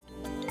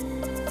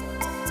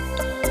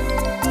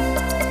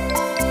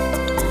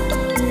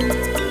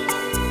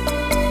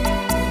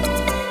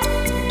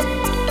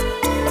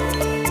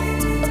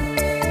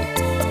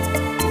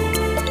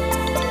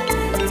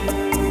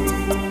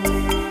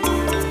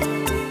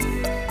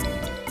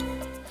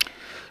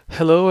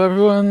Hello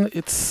everyone,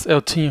 it's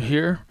Eltinho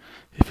here.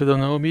 If you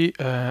don't know me,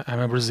 I'm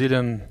a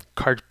Brazilian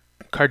card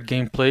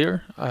game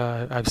player.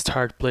 I've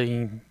started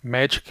playing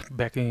Magic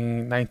back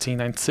in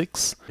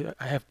 1996.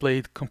 I have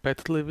played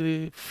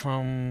competitively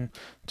from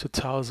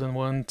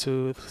 2001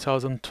 to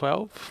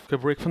 2012. Took a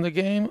break from the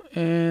game.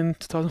 In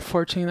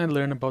 2014, I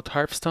learned about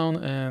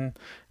Hearthstone and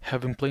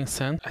have been playing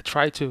since. I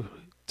try to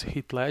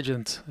hit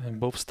Legend in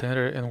both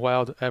Standard and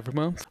Wild every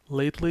month.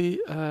 Lately,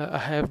 I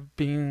have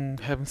been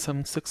having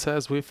some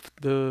success with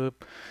the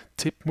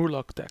Tip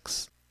Murloc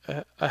decks.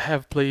 I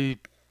have played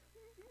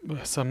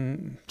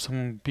some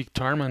big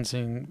tournaments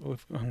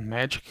on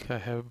Magic.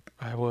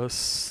 I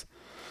was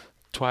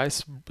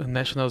twice a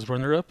Nationals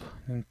runner-up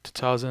in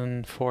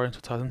 2004 and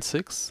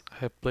 2006. I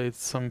have played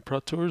some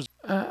Pro Tours.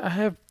 I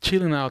have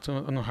chilling out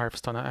on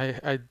Hearthstone.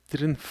 I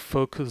didn't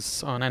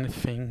focus on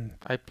anything.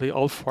 I play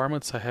all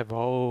formats. I have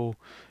all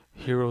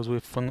heroes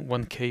with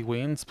 1k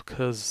wins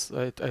because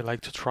I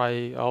like to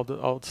try all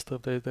the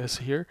stuff that's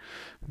here.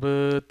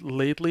 But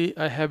lately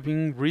I have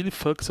been really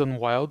focused on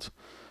Wild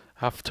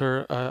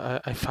after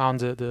I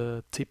found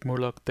the Tip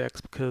Murloc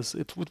decks because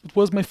it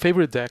was my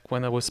favorite deck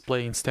when I was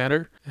playing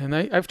Standard. And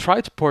I've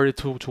tried to port it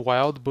to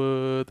Wild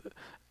but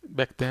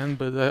back then,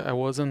 but I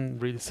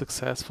wasn't really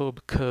successful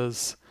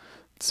because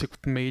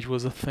Secret Mage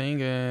was a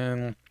thing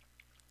and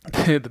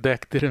the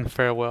deck didn't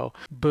fare well.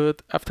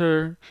 But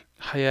after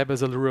Hayab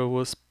Azalura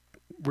was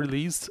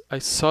released, I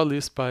saw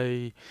this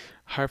by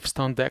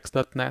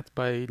HearthstoneDecks.net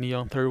by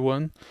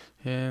Neon31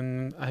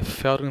 and I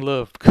fell in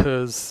love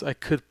because I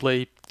could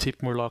play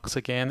Tip Murlocs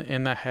again,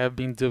 and I have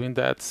been doing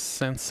that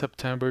since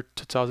September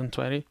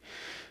 2020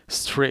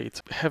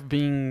 straight. I have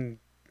been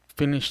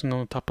finishing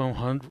on top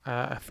 100,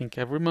 I think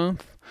every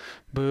month,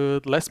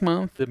 but last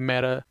month the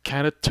meta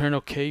kind of turned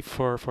okay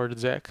for the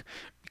deck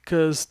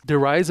because the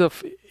rise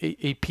of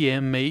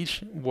APM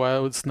Mage,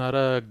 while it's not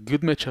a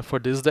good matchup for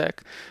this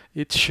deck,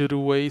 it should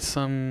away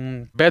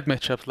some bad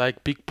matchups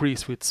like Big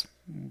Priest, which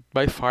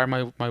by far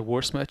my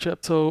worst matchup.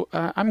 So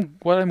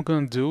what I'm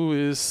gonna do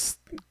is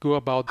go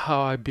about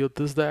how I built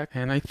this deck,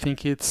 and I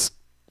think it's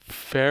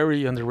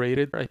very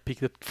underrated. I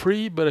picked it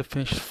free, but I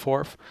finished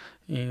fourth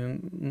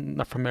in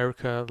North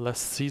America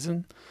last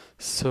season.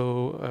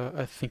 So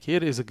I think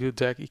it is a good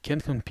deck. It can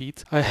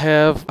compete. I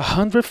have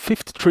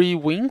 153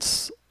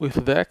 wins with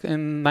the deck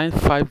and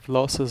 95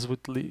 losses,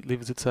 which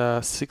leaves it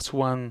a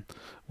 6-1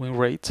 win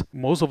rate.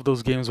 Most of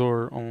those games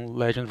were on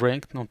Legend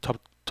ranked, on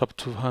top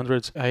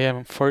 200. I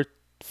am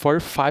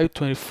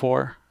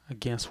 45-24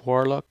 against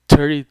Warlock,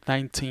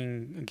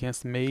 30-19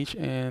 against Mage,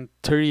 and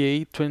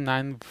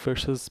 38-29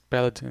 versus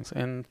Paladins,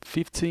 and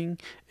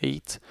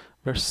 15-8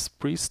 versus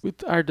Priest,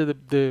 which are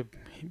the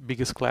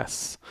biggest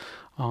class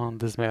on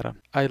this meta.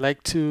 I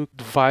like to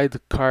divide the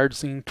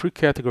cards in three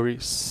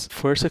categories.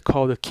 First, I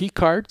call the key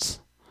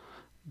cards,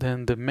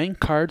 then the main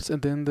cards,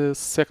 and then the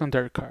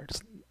secondary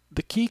cards.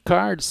 The key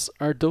cards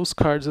are those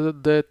cards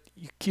that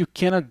you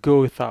cannot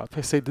go without. If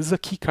I say this is a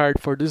key card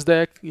for this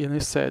deck, and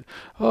you said,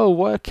 oh,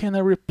 why can I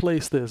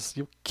replace this?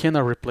 You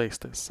cannot replace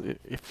this.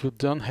 If you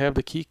don't have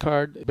the key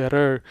card,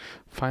 better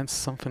find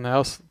something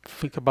else.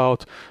 Think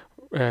about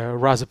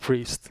Raza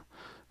Priest.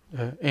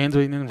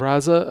 Anduin and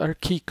Raza are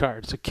key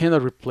cards. You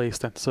cannot replace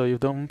them. So you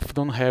don't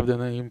have them,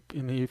 and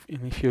if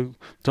you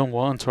don't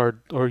want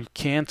or you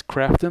can't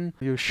craft them,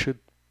 you should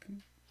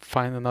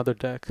find another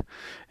deck.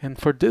 And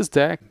for this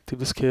deck, Tip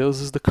the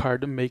Scales is the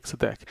card that makes a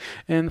deck.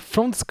 And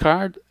from this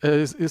card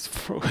is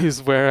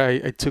where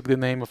I took the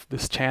name of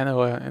this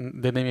channel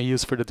and the name I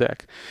use for the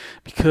deck.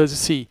 Because you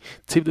see,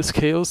 Tip the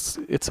Scales,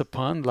 it's a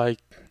pun, like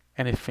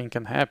anything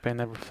can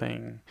happen,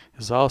 everything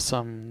is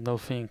awesome,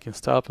 nothing can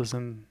stop us,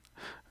 and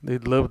they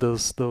love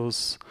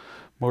those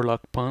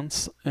Morlock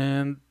puns.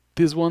 And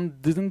this one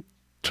didn't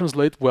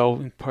translate well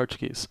in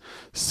Portuguese.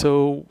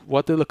 So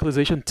what the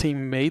localization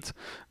team made,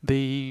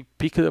 they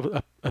picked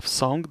a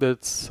song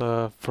that's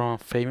from a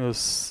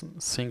famous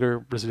singer,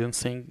 Brazilian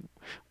singer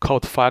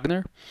called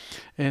Fagner,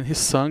 and his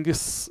song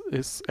is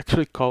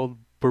actually called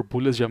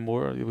Borbulhas de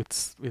Amor.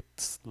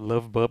 It's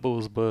love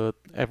bubbles, but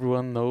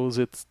everyone knows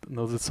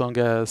the song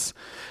as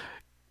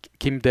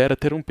Quem dera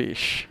ter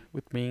peixe,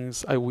 which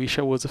means I wish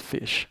I was a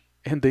fish.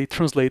 And they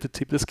translated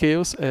Tip the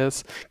Scales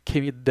as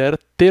Quem dera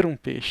ter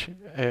peixe.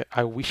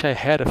 I wish I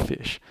had a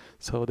fish.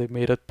 So they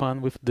made a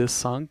pun with this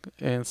song,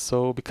 and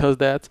so because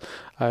that,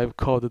 I've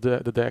called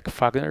the deck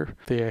Fagner.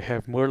 They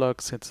have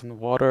Murlocs, it's in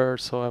water,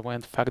 so I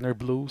went Fagner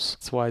Blues.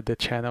 That's why the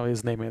channel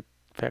is named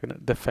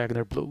the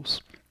Fagner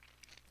Blues.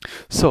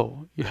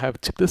 So you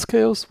have Tip the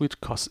Scales, which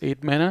costs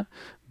 8 mana,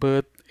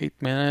 but 8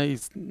 mana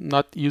is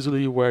not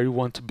usually where you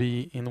want to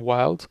be in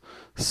Wild.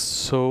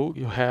 So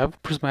you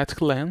have Prismatic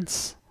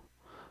Lens,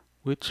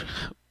 which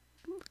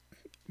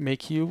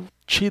make you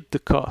cheat the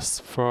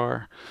cost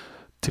for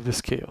Tip the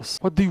Scales.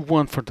 What do you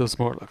want for those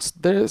Murlocs?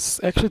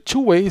 There's actually two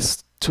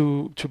ways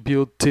to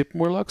build Tip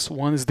Murlocs.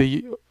 One is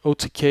the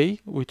OTK,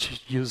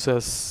 which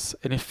uses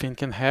anything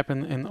can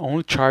happen and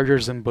only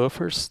chargers and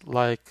buffers,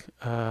 like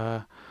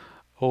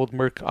Old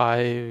Merc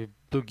Eye,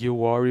 Bluegill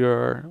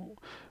Warrior,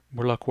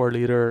 Murloc War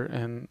Leader,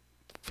 and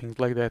things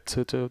like that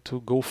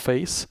to go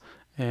face,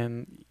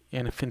 and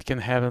anything can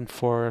happen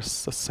for a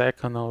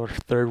second or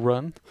third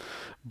run.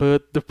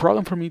 But the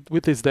problem for me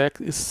with this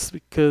deck is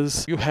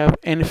because you have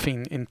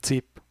anything in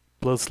tip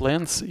plus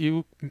lance,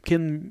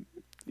 can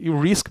you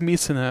risk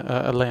missing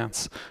a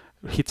lance,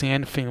 hitting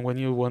anything when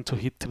you want to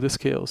hit the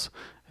scales,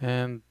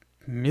 and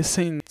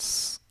missing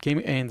it's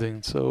game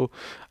ending. So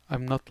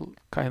I'm not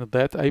kind of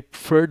that. I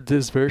prefer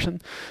this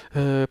version.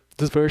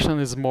 This version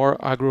is more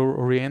aggro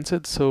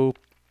oriented, so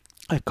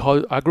I call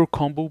it aggro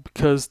combo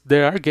because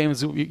there are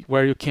games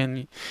where you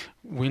can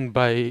win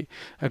by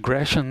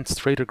aggression,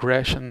 straight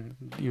aggression.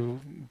 You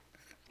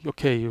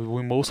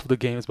win most of the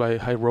games by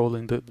high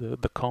rolling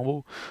the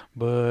combo,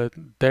 but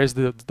there's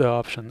the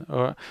option.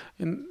 Or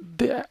in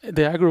the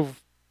aggro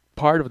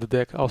part of the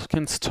deck also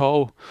can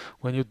stall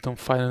when you don't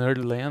find an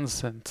early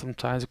lands, and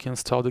sometimes you can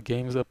stall the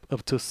games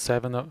up to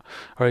 7 or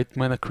 8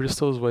 mana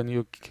crystals when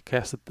you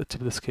cast it at the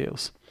tip of the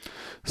scales.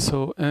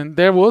 So, and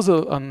there was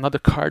another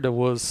card that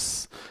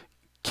was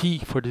key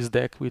for this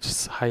deck, which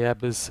is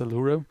Hayabusa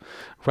Allura.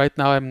 Right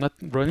now, I'm not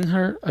running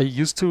her. I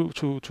used to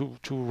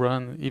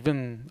run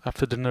even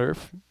after the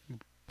nerf,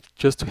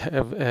 just to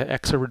have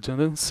extra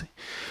redundancy.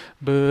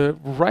 But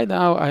right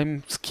now,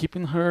 I'm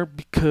skipping her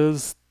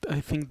because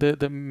I think that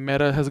the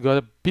meta has got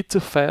a bit too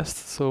fast.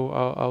 So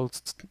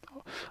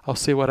I'll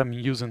say what I'm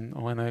using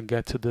when I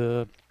get to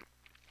the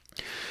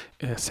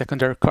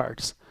secondary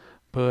cards.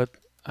 But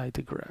I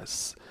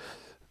digress.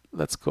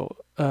 Let's go.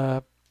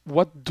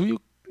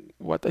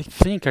 What I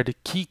think are the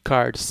key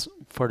cards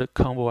for the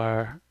combo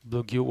are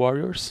Bluegill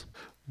Warriors,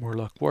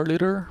 Murloc War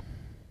Leader,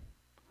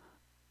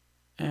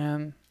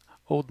 and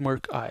Old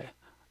Merc Eye.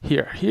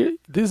 Here,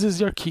 this is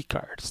your key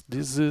cards.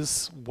 This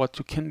is what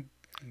you can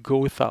go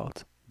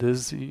without. There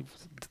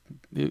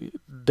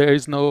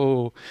is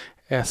no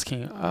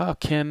asking,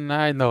 can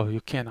I? No,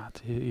 you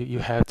cannot. You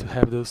have to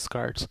have those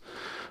cards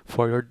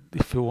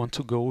if you want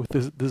to go with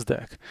this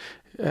deck.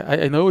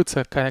 I know it's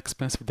a kind of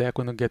expensive deck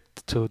when you get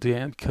to the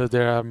end because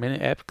there are many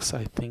epics.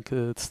 I think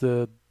it's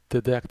the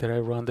deck that I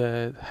run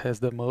that has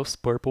the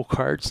most purple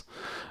cards,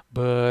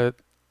 but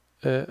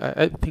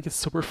I think it's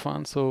super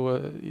fun.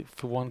 So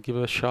if you want to give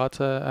it a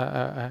shot,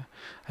 I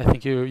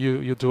think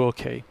you do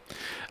okay.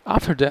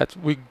 After that,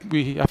 we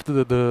after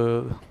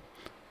the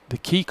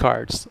key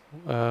cards,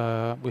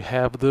 we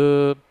have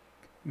the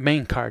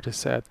main card. I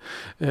said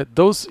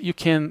those you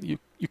can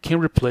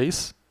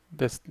replace.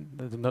 That's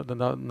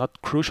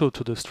not crucial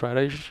to the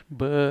strategy,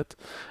 but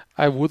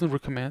I wouldn't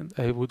recommend.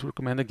 I would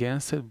recommend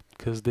against it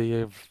because they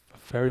are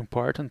very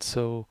important.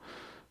 So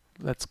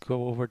let's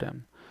go over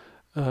them.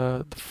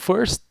 The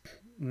first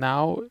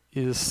now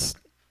is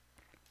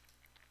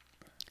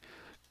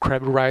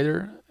Crab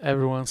Rider,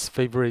 everyone's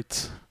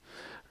favorite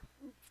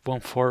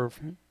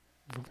 1/4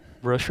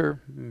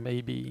 rusher,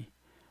 maybe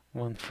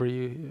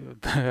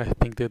 1/3. I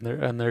think the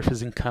nerf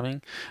is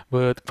incoming,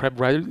 but Crab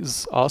Rider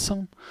is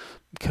awesome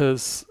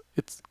because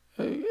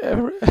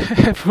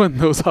everyone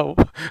knows how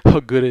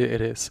good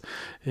it is.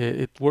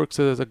 It works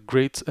as a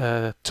great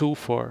tool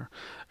for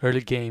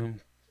early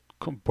game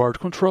board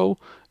control.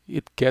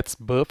 It gets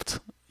buffed.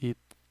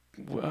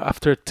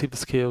 After tip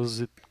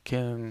scales, it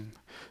can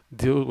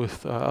deal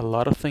with a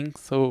lot of things.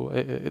 So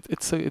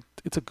it's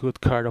a good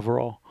card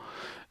overall.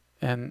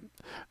 And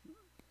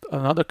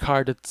another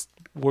card that's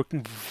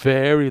working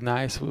very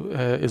nice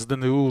is the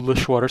new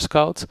Lush Water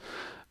Scout,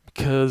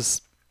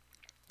 because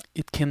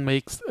it can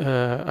make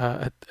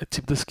a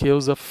tip the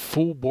scales a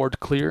full board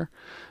clear.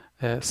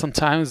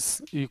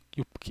 Sometimes you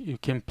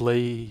can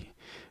play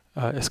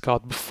a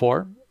scout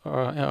before.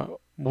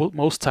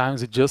 Most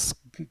times it just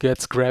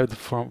gets grabbed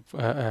from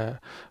the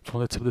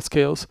tip of the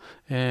scales,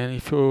 and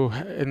if you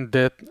and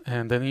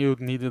then you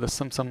need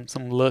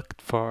some luck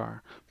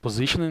for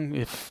positioning.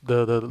 If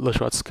the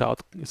Lushwater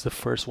Scout is the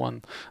first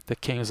one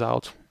that comes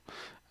out,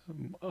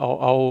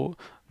 all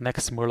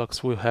next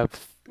Murlocs will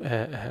have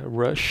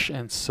rush,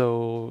 and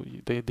so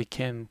they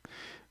can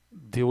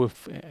deal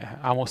with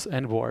almost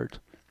any board.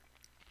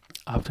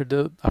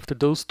 After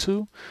those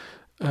two,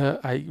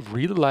 I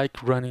really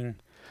like running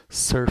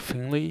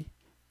Surfingly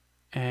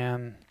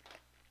and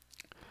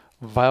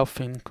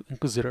Vilefin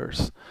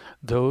Inquisitors.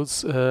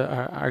 Those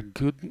are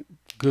good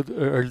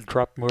early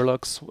drop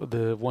Murlocs.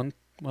 The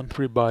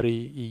 1/3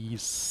 body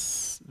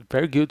is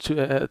very good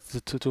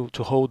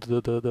to hold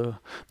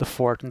the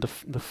fort in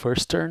the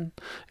first turn,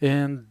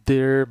 and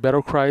their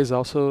battle cries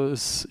also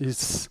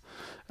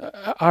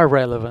are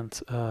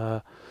relevant.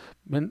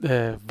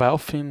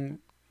 Vilefin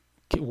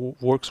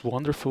works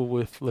wonderful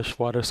with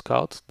Lashwater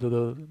Scout.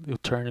 You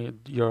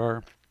turn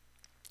your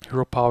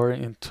hero power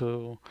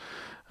into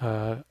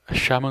a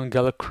Shaman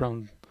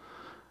Galakron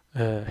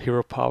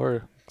hero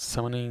power,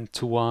 summoning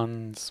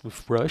 2/1s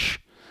with Rush.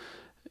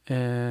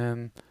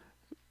 And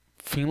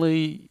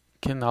Finley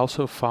can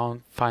also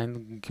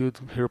find good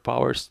hero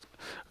powers.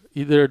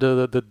 Either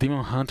the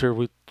Demon Hunter,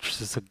 which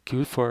is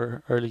good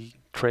for early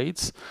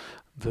trades,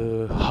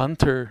 the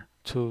Hunter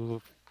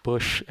to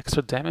push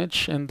extra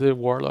damage, and the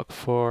Warlock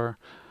for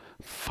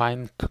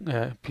fine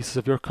pieces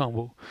of your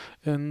combo.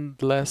 And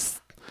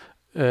last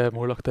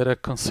Murloc that I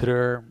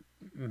consider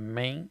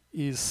main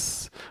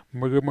is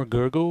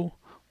mrglglging,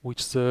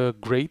 which is a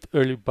great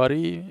early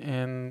body,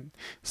 and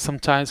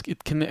sometimes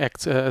it can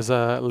act as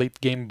a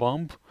late game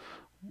bomb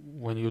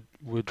when you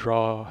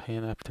withdraw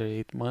him after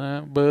 8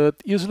 mana.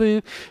 But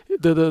usually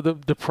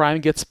the prime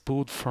gets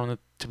pulled from the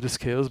Tip the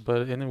Scales.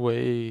 But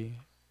anyway,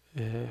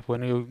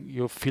 when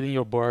you're filling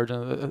your board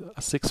a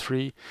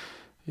 6/3,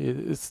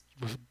 it's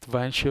with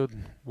Divine Shield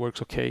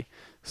works okay.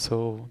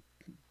 So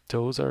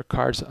those are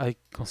cards I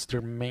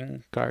consider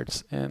main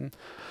cards. And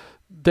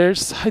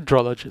there's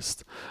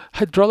Hydrologist.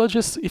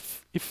 Hydrologist,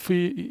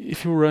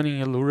 if you're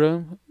running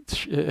Allura,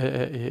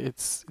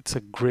 it's a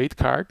great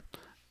card.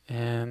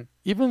 And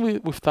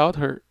even without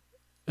her,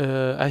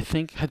 I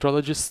think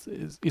Hydrologist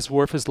is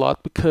worth a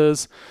slot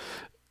because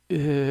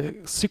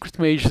Secret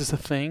Mage is a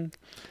thing,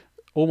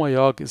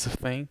 foAwA is a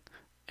thing,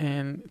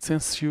 and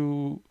since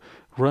you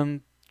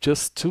run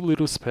just two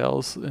little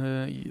spells,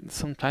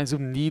 sometimes you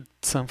need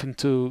something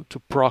to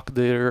proc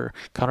their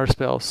counter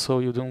spells so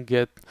you don't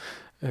get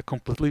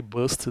completely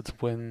busted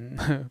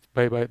when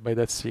by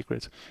that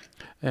secret.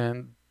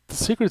 And the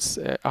secrets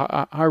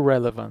are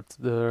relevant.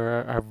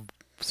 There are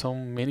so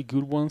many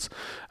good ones.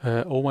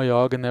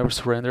 foAwA and Never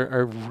Surrender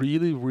are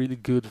really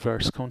good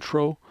versus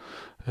control.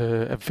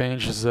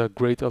 Avenge is a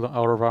great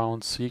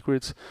all-around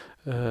secret.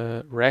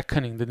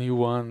 Reckoning, the new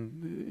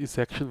one, is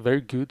actually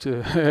very good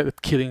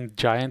at killing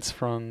giants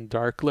from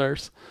Dark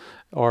Lairs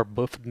or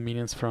buffed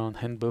minions from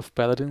hand buff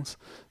paladins.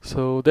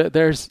 So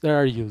there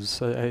are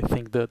use. I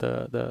think that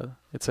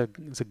it's a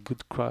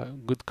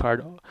good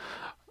card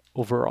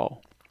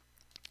overall.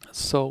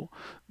 So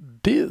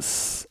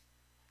this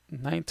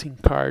 19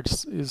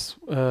 cards is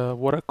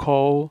what I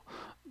call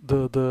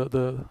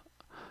the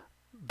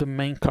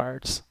main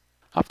cards.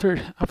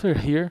 After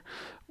here,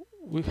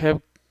 we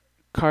have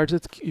cards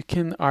that you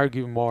can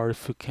argue more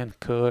if you can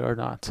cut or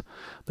not.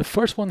 The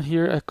first one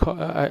here,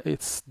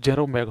 it's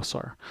General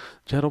Megasaur.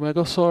 General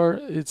Megasaur,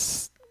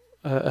 it's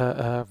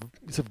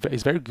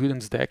very good in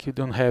this deck. You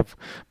don't have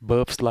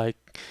buffs like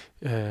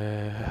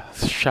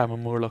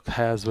Shaman Murloc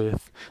has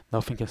with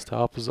Nothing Can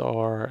Stop Us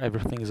or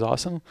Everything is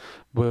Awesome,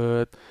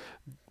 but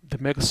the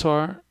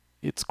Megasaur,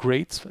 it's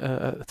great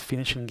at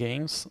finishing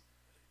games.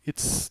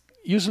 It's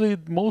usually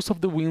most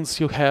of the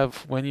wins you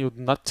have when you're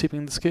not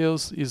tipping the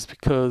scales is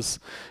because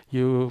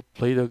you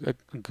played a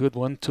good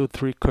 1, 2,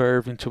 3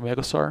 curve into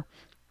Megasaur.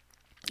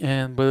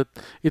 But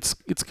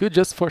it's good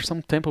just for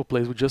some tempo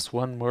plays with just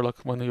one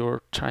Murloc when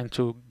you're trying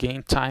to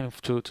gain time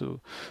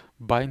to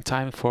buying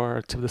time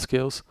for tip the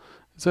scales.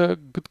 It's a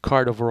good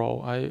card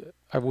overall.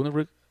 I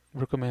wouldn't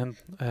recommend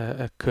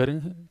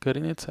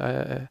cutting it.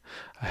 I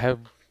have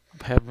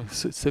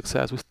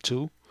success with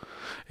two,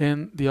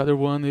 and the other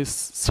one is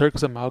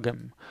Circus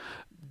Amalgam.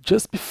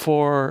 Just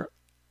before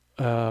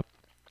uh,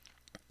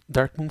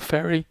 Dark Moon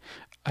Fairy,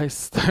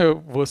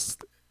 was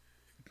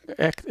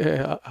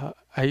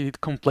I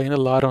complained a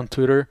lot on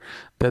Twitter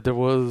that there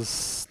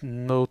was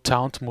no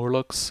Taunt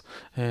Murlocs,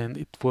 and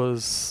it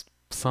was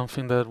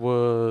something that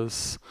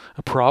was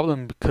a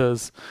problem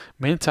because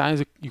many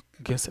times you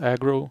against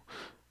aggro,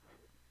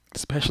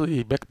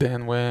 especially back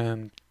then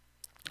when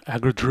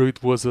aggro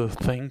druid was a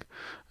thing.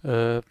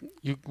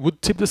 You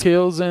would tip the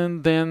scales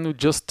and then would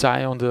just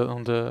die on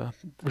the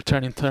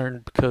returning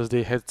turn because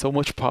they had so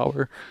much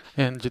power,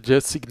 and you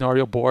just ignore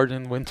your board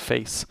and went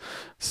face.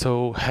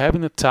 So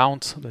having a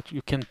taunt that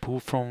you can pull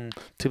from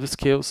tip the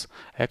scales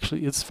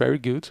actually is very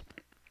good.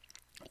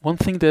 One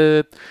thing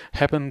that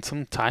happened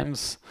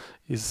sometimes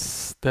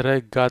is that I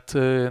got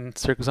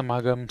Circus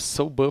Amalgam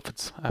so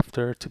buffed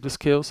after tip the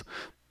scales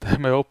that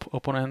my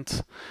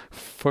opponent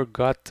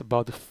forgot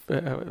about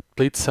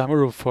played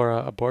Samaru for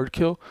a board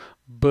kill,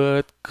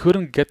 but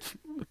couldn't get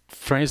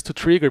friends to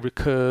trigger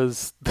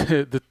because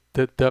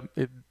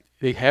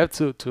they had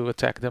to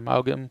attack the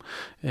amalgam,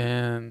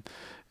 and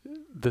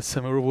the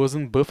Samaru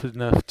wasn't buffed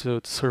enough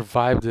to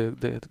survive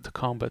the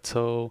combat,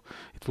 so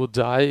it would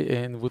die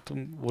and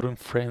wouldn't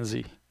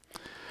frenzy.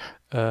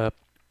 Uh,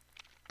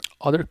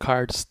 Other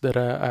cards that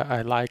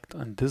I liked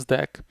on this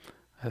deck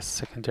as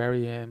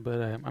secondary,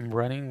 but I'm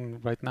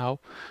running right now.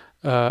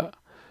 Uh,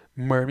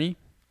 Mermy.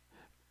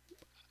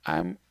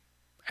 I'm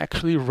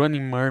actually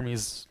running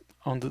Mermies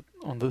on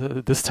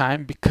the this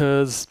time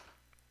because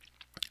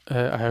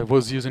I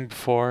was using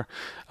before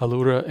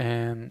Allura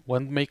and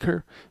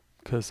Wandmaker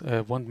because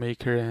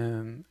Wandmaker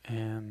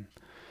and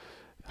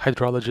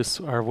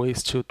Hydrologists are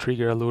ways to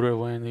trigger Allura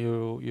when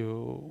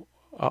you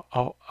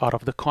out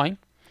of the coin.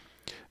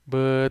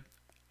 But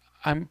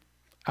I'm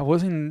I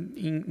was in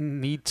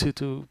need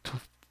to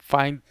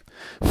find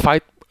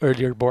fight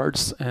earlier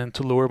boards and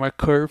to lower my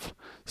curve,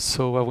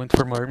 so I went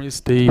for Mermies.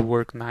 They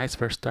work nice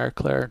versus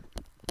Darkler,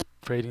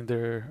 trading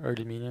their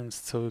early minions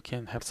so you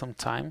can have some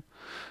time,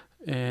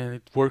 and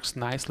it works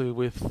nicely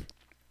with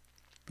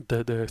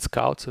the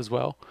scouts as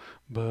well.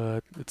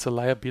 But it's a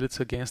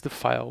liability against the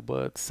file.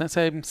 But since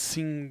I'm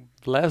seeing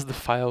less the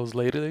files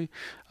lately,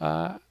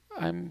 I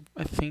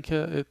think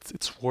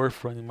it's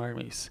worth running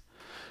Mermies.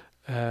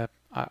 Uh,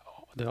 I,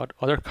 the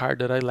other card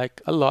that I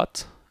like a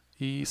lot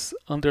is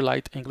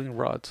Underlight Angling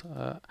Rod.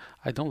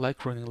 I don't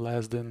like running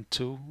less than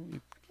two.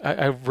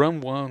 I've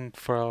run one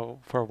for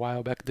a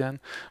while back then,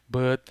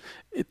 but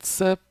it's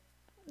a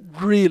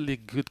really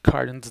good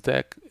card in the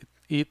deck.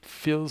 It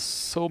fills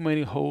so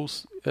many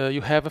holes.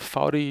 You have a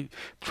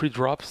 43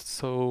 drops,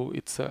 so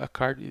it's a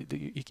card.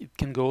 It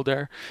can go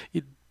there.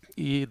 It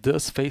it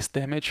does face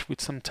damage,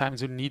 which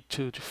sometimes you need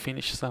to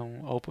finish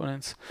some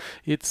opponents.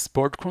 It's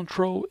board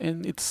control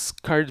and it's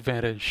card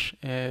advantage.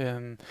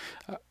 And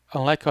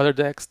unlike other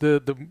decks,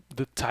 the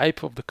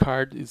type of the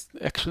card is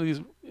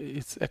actually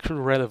it's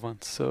actually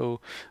relevant. So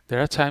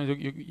there are times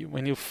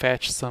when you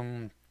fetch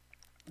some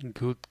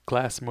good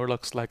class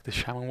Murlocs like the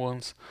Shaman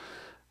ones,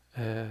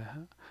 uh,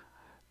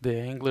 the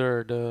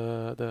Angler,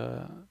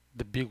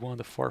 the big one,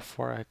 the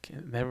 4/4. I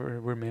can never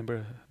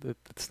remember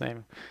its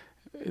name.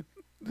 It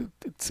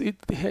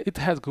it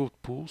has good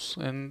pulls,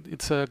 and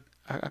it's a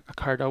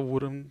card I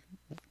wouldn't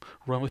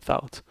run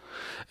without.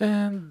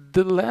 And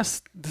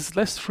these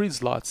last three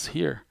slots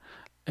here,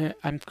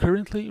 I'm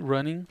currently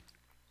running.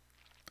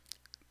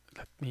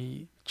 Let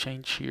me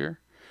change here.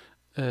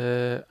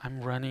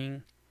 I'm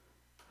running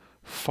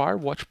far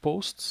watch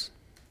posts.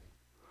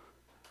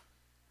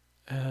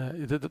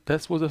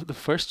 That was the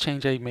first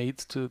change I made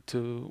to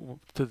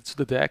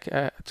the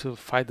deck to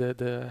fight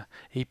the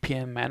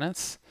APM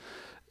manas.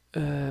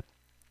 Uh,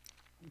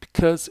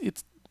 because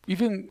it's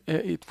even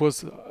it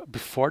was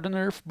before the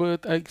nerf,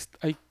 but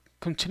I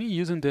continue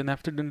using them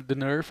after the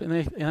nerf,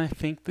 and I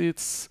think that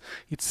it's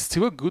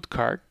still a good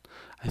card.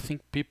 I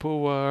think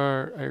people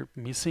are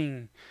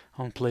missing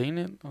on playing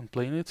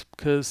it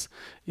because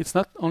it's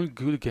not only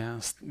good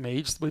against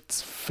mages, but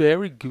it's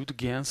very good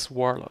against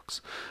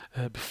warlocks.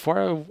 Before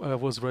I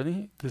was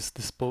running this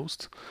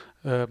post,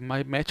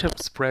 my matchup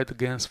spread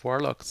against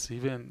warlocks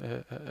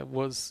even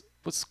was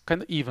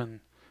kind of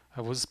even. I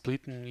was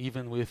splitting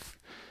even with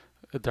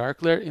a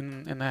dark layer,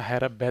 and I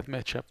had a bad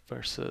matchup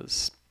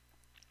versus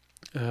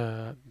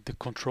the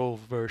control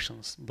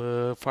versions.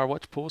 But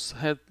Firewatch Post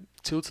had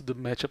tilted the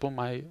matchup on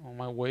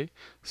my way,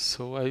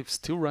 so I'm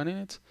still running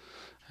it,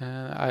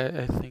 and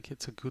I think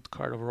it's a good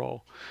card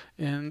overall.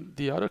 And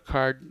the other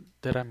card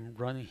that I'm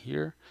running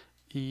here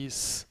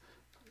is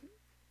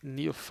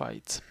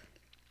Neophyte,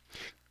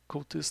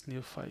 Cultist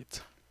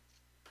Neophyte.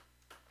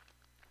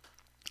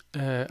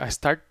 I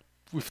start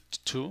with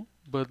two,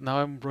 but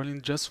now I'm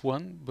running just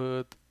one.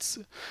 But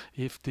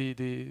if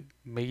the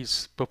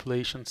mage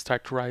population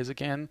start to rise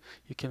again,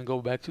 you can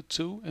go back to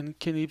two and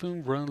can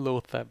even run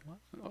Lothab.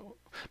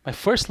 My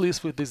first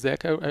list with this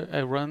deck,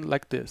 I run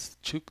like this: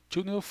 two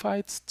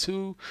neophytes,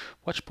 two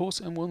watch posts,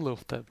 and one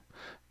Lothab.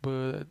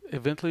 But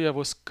eventually I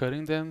was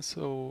cutting them,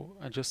 so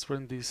I just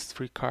run these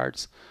three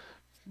cards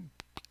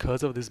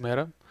because of this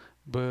meta.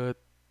 But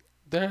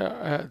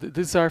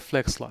these are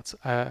flex slots.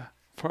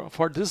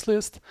 For this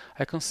list,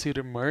 I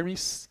consider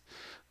Mermies,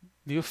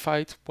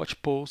 Neophyte,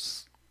 Watch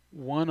Pulse,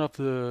 one of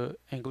the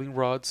Angling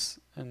Rods,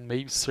 and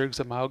maybe Surg's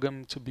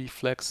Amalgam to be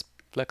flex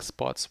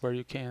spots where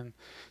you can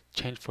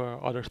change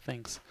for other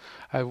things.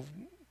 I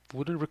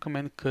wouldn't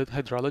recommend cut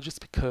Hydrologist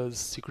because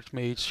Secret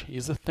Mage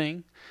is a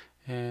thing,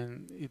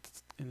 and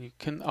you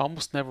can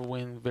almost never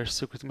win versus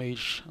Secret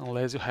Mage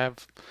unless you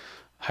have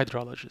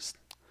Hydrologist.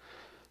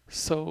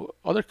 So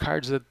other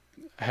cards that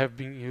have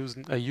been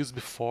used I used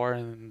before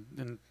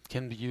and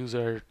can be used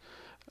are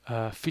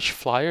Fish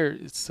Flyer.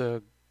 It's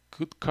a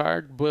good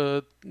card,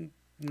 but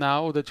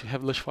now that you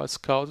have Lushfire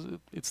Scout,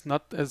 it's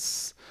not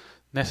as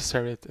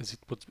necessary as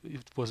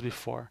it was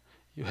before.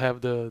 You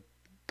have the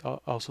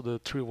also the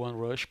 3/1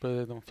 rush, but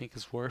I don't think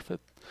it's worth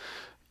it.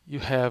 You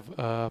have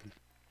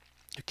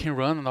you can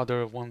run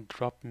another one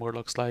drop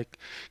Murlocs like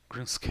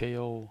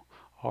Greenscale,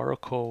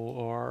 Oracle,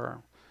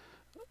 or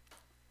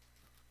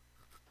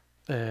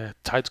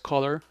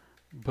Tidecaller,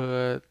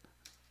 but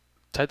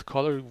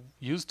Tidecaller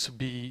used to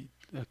be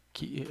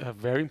a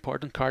very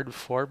important card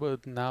before,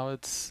 but now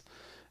it's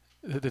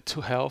the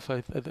two health.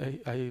 I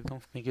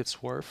don't think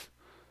it's worth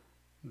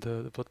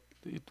but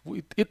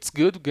it's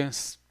good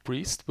against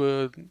priest,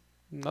 but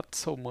not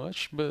so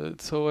much.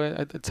 But so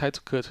I decided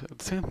to cut.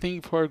 The same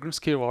thing for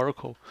Greenscale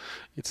Oracle.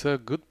 It's a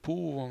good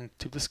pull on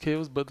Tip the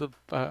Scales, but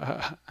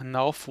an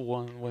awful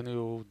one when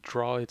you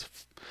draw it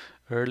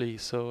early.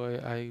 So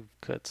I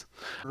cut.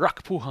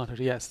 Rock Pool Hunter,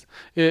 yes.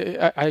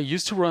 I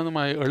used to run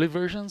my early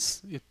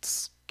versions.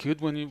 It's good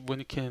when you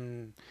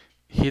can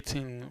hit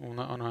in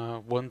on a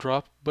one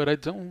drop, but I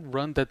don't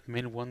run that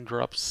many one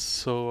drops,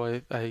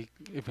 so I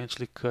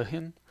eventually cut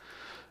him.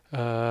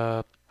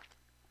 Uh,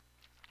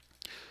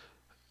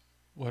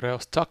 what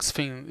else?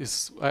 Toxfin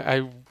is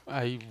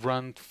I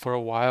run for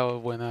a while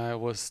when I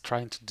was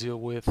trying to deal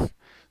with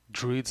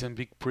druids and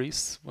big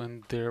priests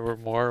when there were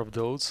more of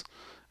those.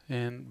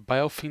 And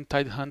Biofin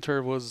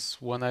Tidehunter was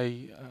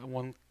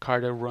one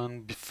card I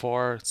run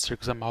before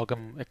Circus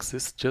Amalgam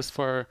exists, just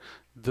for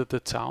the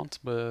taunt,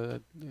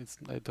 but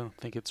I don't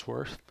think it's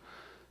worth.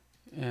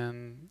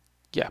 And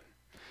yeah,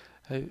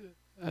 I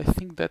I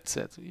think that's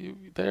it.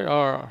 There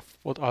are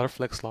what other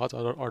flex slots,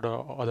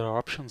 other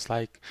options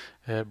like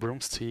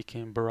Broomstick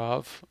and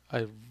Barav.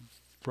 I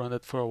run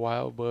it for a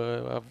while,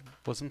 but I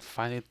wasn't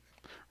finding it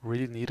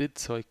really needed,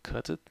 so I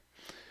cut it.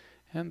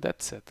 And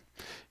that's it.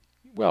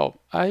 Well,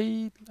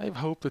 I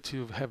hope that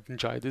you have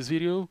enjoyed this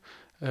video.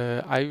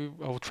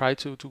 I'll try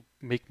to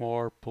make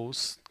more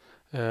posts.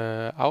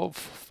 I'll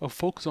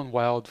focus on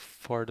wild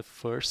for the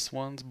first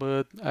ones,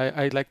 but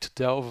I like to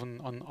delve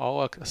on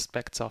all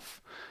aspects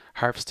of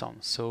Hearthstone.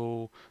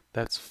 So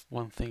that's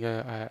one thing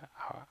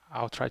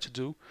I'll try to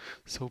do.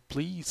 So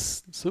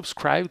please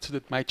subscribe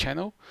to my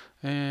channel,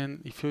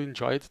 and if you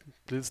enjoyed,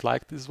 please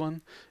like this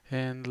one,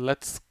 and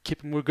let's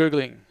keep more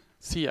gurgling.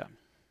 See ya.